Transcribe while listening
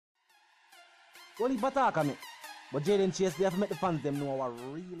Only attack on me. But Jayden Chase, they have to make the fans them know what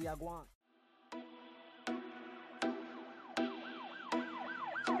really are going on.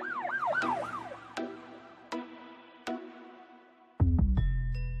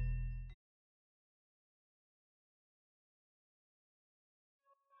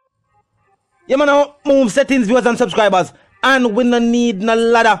 Yeah, man, now move settings, viewers and subscribers. And we no need no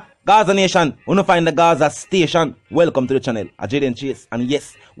ladder. Gaza Nation, we no find the Gaza station. Welcome to the channel. I'm Jayden Chase. And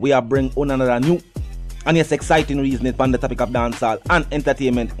yes, we are bringing on another new and yes, exciting reasoning on the topic of dancehall and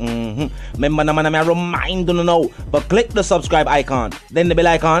entertainment. Remember, man, I remind you now, but click the subscribe icon, then the bell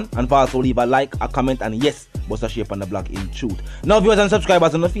icon, and also leave a like, a comment, and yes, bust a share on the blog in truth. Now, viewers and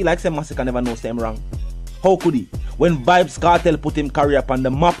subscribers, don't feel like say Masicka never know same wrong. How could he? When Vybz Kartel put him career upon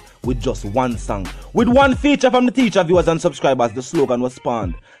the map with just one song. With one feature from the teacher, viewers and subscribers, the slogan was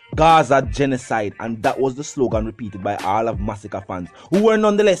spawned, Gaza Genocide, and that was the slogan repeated by all of Masicka fans, who were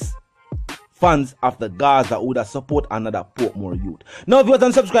nonetheless fans of the Gaza who would support another Portmore youth. Now, viewers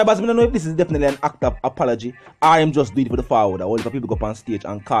and subscribers, I don't know if this is definitely an act of apology. I am just doing it for the forward. I want people go up on stage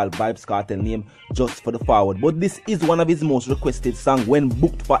and call Vybz Kartel name just for the forward. But this is one of his most requested songs when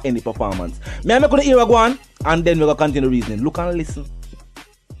booked for any performance. May I make the era go on? And then we're going to continue reasoning. Look and listen.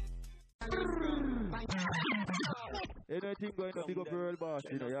 Anything going to big up your boss,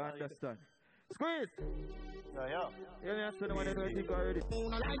 you know, you understand. Squeeze! Yeah. You understand what I think already?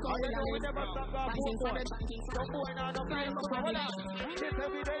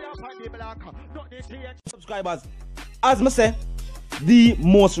 Subscribers, as I say, the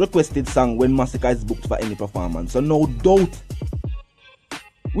most requested song when Masicka is booked for any performance. So no doubt,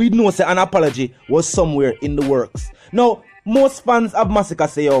 we know say an apology was somewhere in the works. Now, most fans of Masicka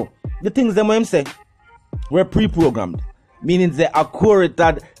say, yo, the things them him say were pre-programmed. Meaning they are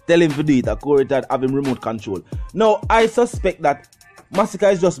curated, tell him to do it, curated, have him remote control. Now, I suspect that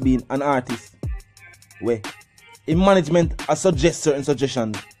Masicka is just being an artist. Where in management, I suggest certain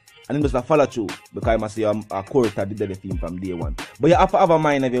suggestions and he just follow through because I must say I'm a curated the theme from day one. But you have to have a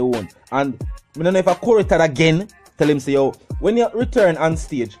mind of your own. And I don't know if I curated again, tell him say, yo, when you return on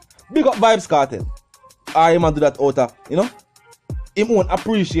stage, big up Vybz Kartel. I am do that out of, you know, him own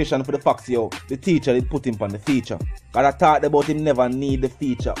appreciation for the fact, yo, the teacher did put him on the feature. Cause I thought about him never need the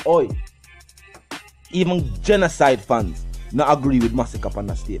feature. Oi. Even genocide fans not agree with Masicka on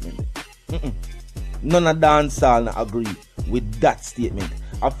that statement. None of dancehall not agree with that statement.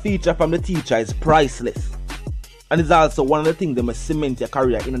 A feature from the teacher is priceless. And it's also one of the things that must cement your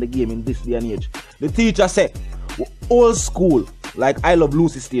career in the game in this day and age. The teacher said, old school, like I Love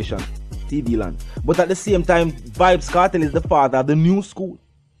Lucy Station, TV land. But at the same time, Vybz Kartel is the father of the new school.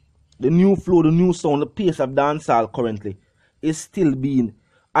 The new flow, the new sound, the pace of dancehall currently is still being,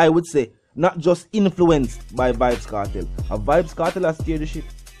 I would say, not just influenced by Vybz Kartel. A Vybz Kartel has steered the ship.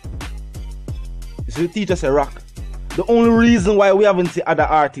 You see, the teacher say rock. The only reason why we haven't seen other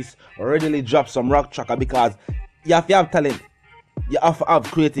artists readily drop some rock tracker because you have to have talent. You have to have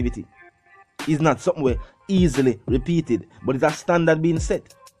creativity. It's not something where easily repeated, but it's a standard being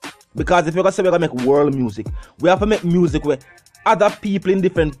set. Because if you're going to say we're going to make world music, we have to make music where other people in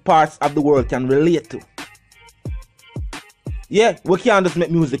different parts of the world can relate to. Yeah, we can't just make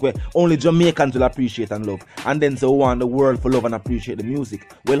music where only Jamaicans will appreciate and love. And then say we want the world to love and appreciate the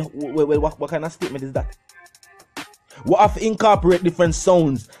music. Well, what kind of statement is that? We have to incorporate different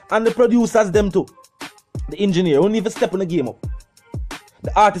sounds. And the producers them too. The engineer, we need to step on the game up.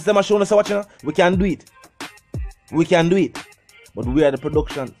 The artists them are showing us watching. We can do it. We can do it. But we are the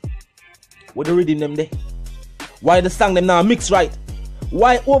production. What the rhythm them there? Why the song them now mix right?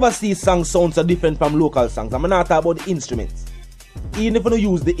 Why overseas songs sound so different from local songs? I'm not talking about the instruments. Even if you don't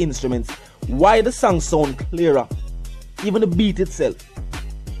use the instruments, why the song sound clearer? Even the beat itself.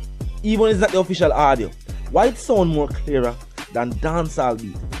 Even if it's not the official audio. Why it sound more clearer than dancehall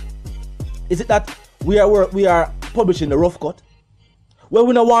beat? Is it that we are publishing the rough cut? Well,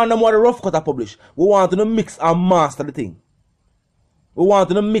 we don't want no more the rough cut to publish. We want to mix and master the thing. We want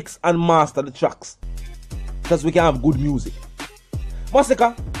to mix and master the tracks. Because we can have good music.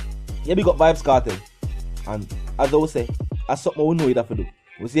 Masicka, yeah, big up Vybz Kartel. And as I would say, that's something we know you have to do.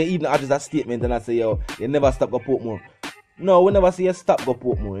 We say even after that statement and I say, yo, you never stop go Portmore. No, we never say you stop go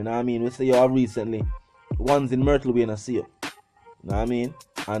Portmore, you know what I mean? We say, yo, recently, ones in Myrtle Way and I see you. You know what I mean?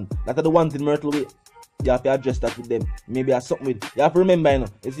 And that are the ones in Myrtle Way. You have to address that with them. Maybe have something with, you have to remember, you know,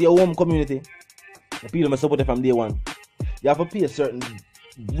 it's your home community. The people must support it from day one. You have to pay certain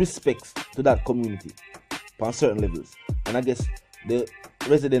respects to that community on certain levels. And I guess the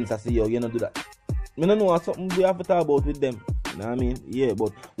residents are say, yo, you don't do that. I don't know something we have to talk about with them. You know what I mean? Yeah,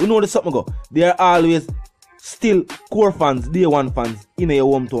 but we know there's something go. They are always still core fans, day one fans in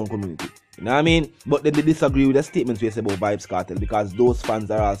your hometown community. You know what I mean? But then they disagree with the statements we say about Vybz Kartel, because those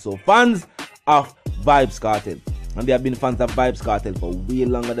fans are also fans of Vybz Kartel. And they have been fans of Vybz Kartel for way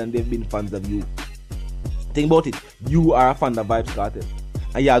longer than they've been fans of you. Think about it. You are a fan of Vybz Kartel.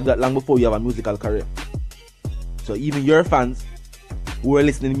 And you have that long before you have a musical career. So even your fans who were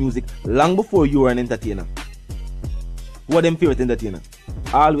listening to music long before you were an entertainer, who are them favorite entertainer?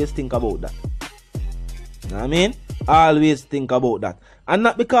 Always think about that. You know what I mean? Always think about that. And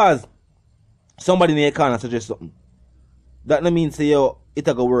not because somebody in your corner suggest something. That don't mean say yo,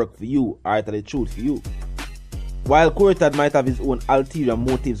 it'll go work for you or it'll the truth for you. While Kurtad might have his own ulterior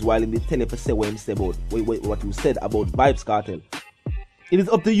motives while in the tele for say what him say about what you said about Vybz Kartel, it is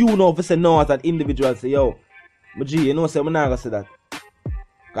up to you now to say no as an individual. Say yo, but G, you know say I'm not gonna say that.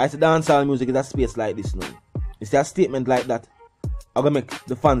 Guys, dancehall music is a space like this now. You see a statement like that, I'm gonna make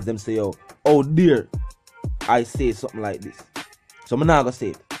the fans them say yo, oh dear, I say something like this. So I'm not gonna say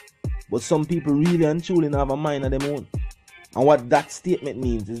it. But some people really and truly have a mind of their own. And what that statement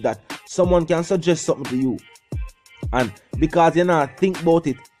means is that someone can suggest something to you, and because you not think about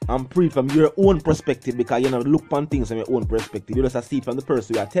it and pre from your own perspective, because you not look upon things from your own perspective, you just see it from the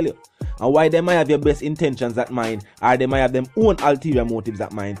person who I tell you. And why they might have your best intentions at mind, or they might have them own ulterior motives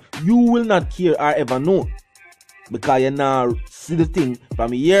at mind, you will not care or ever know, because you now see the thing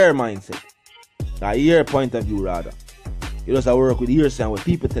from your mindset, or your point of view rather. You just work with your and what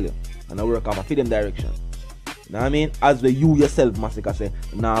people tell you, and I work off a freedom direction. You know what I mean? As the you yourself, Masicka, say,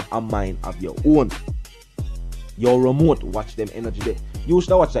 now have a mind of your own. Your remote, watch them energy there. You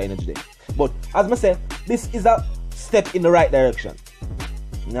should watch that energy there. But as I say, this is a step in the right direction.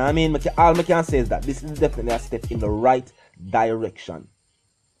 You know what I mean? All I can say is that this is definitely a step in the right direction.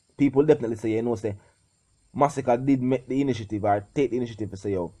 People definitely say, you know, say, Masicka did make the initiative or take the initiative to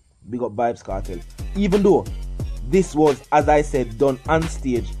say, yo, big up Vybz Kartel. Even though this was, as I said, done on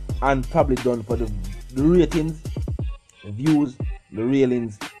stage and probably done for the ratings, the views, the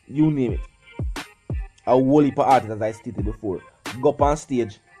railings, you name it. A whole heap of artists, as I stated before, go up on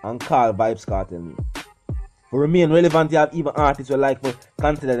stage and call Vybz Kartel name. For remain relevant, you have even artists who like to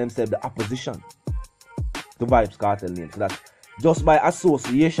consider themselves the opposition to Vybz Kartel name. So that just by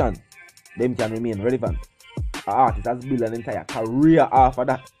association, them can remain relevant. An artist has built an entire career after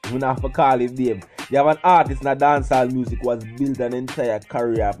that. You don't have to call his name. You have an artist in a dancehall music who has built an entire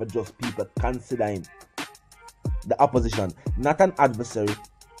career for just people considering the opposition, not an adversary.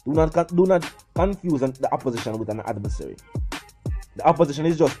 Do not confuse the opposition with an adversary. The opposition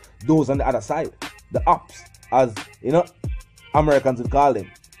is just those on the other side. The ops, as you know, Americans would call them.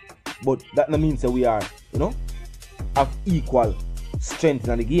 But that doesn't mean that we are, you know, of equal strength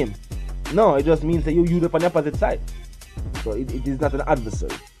in the game. No, it just means that you're on the opposite side. So it is not an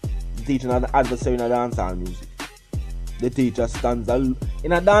adversary. The teacher is not an adversary in a dancehall music. The teacher stands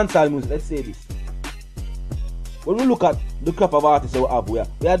in a dancehall music. Let's say this. When we look at the crop of artists we have, we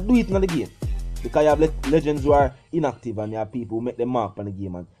are doing it in the game. Because you have legends who are inactive and you have people who make them mark on the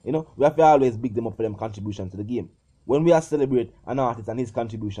game. And you know, we have to always big them up for them contribution to the game. When we are celebrate an artist and his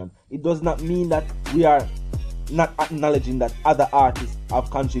contribution, it does not mean that we are not acknowledging that other artists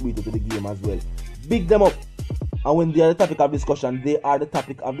have contributed to the game as well. Big them up. And when they are the topic of discussion, they are the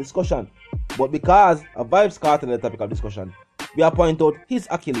topic of discussion. But because a Vybz Kartel is the topic of discussion, we are pointing out his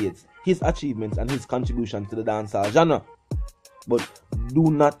accolades, his achievements, and his contribution to the dancehall genre. But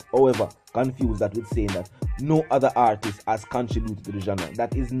do not, however, confuse that with saying that no other artist has contributed to the genre.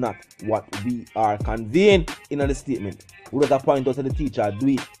 That is not what we are conveying in the statement. We just point out to the teacher, do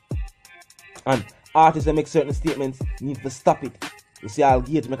it. And artists that make certain statements need to stop it. You see, I'll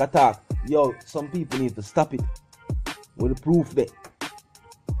Gage make a talk. Yo, some people need to stop it. With the proof there.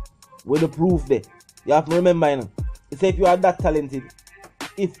 With the proof there. You have to remember, you know, it's if you are that talented,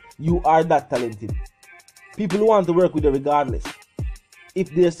 people who want to work with you regardless.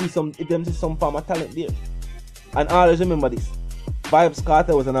 If them see some form of talent there. And always remember this. Vybz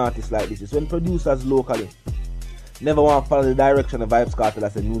Kartel was an artist like this. It's when producers locally never want to follow the direction of Vybz Kartel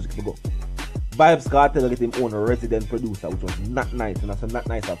as a music to go. Vybz Kartel get him own a resident producer, which was not nice, and that's a not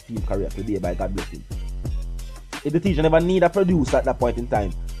nice of field career today, by God bless him. If the teacher never need a producer at that point in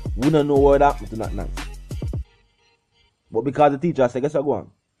time, we don't know what happened to not nice. But because the teacher said, guess what, go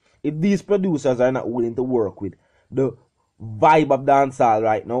on. If these producers are not willing to work with the vibe of dancehall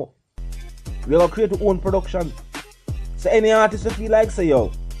right now, we're going to create our own production. So any artist who feel like, say,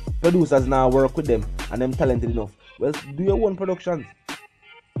 yo, producers now work with them and them talented enough, well, do your own productions.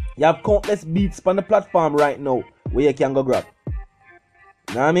 You have countless beats on the platform right now where you can go grab.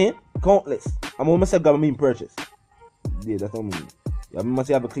 You know what I mean? Countless. I'm going to say grab, I mean purchase. Yeah, that's what I mean. You must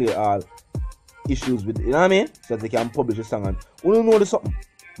have a clear all issues with, you know what I mean? So that they can publish a song and we don't know the something.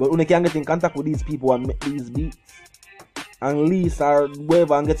 But when you can get in contact with these people and make these beats and lease or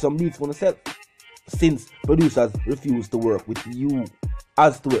whatever and get some beats for yourself, since producers refuse to work with you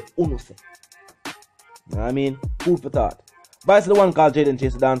as to it, you know what I mean? Food for thought. Vice the one called Jayden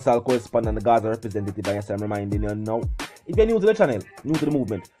Chase, the dancehall correspondent, the Gaza representative, and yes, I'm reminding you now. If you're new to the channel, new to the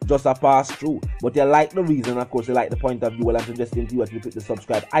movement, just a pass through, but you like the reason, of course, you like the point of view, well, I'm suggesting to you that you click the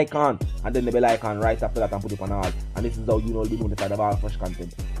subscribe icon and then the bell icon right after that and put it on all. And this is how you know you'll be notified of all fresh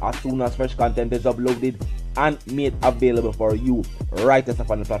content. As soon as fresh content is uploaded and made available for you, right as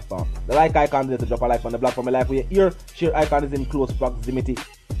up on the platform. The like icon is to drop a like on the block for my life with your ear. Share icon is in close proximity.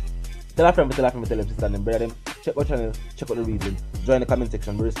 Tell a friend, tell them, sister, and brother them. Check out channel, check out the reason. Join the comment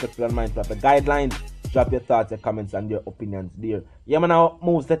section. Be respectful and mindful of the guidelines. Drop your thoughts, your comments, and your opinions there. Yeah, man, now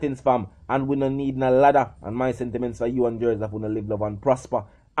move settings, fam. And we don't need no ladder. And my sentiments for you and yours that we don't live, love, and prosper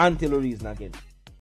until the reason again.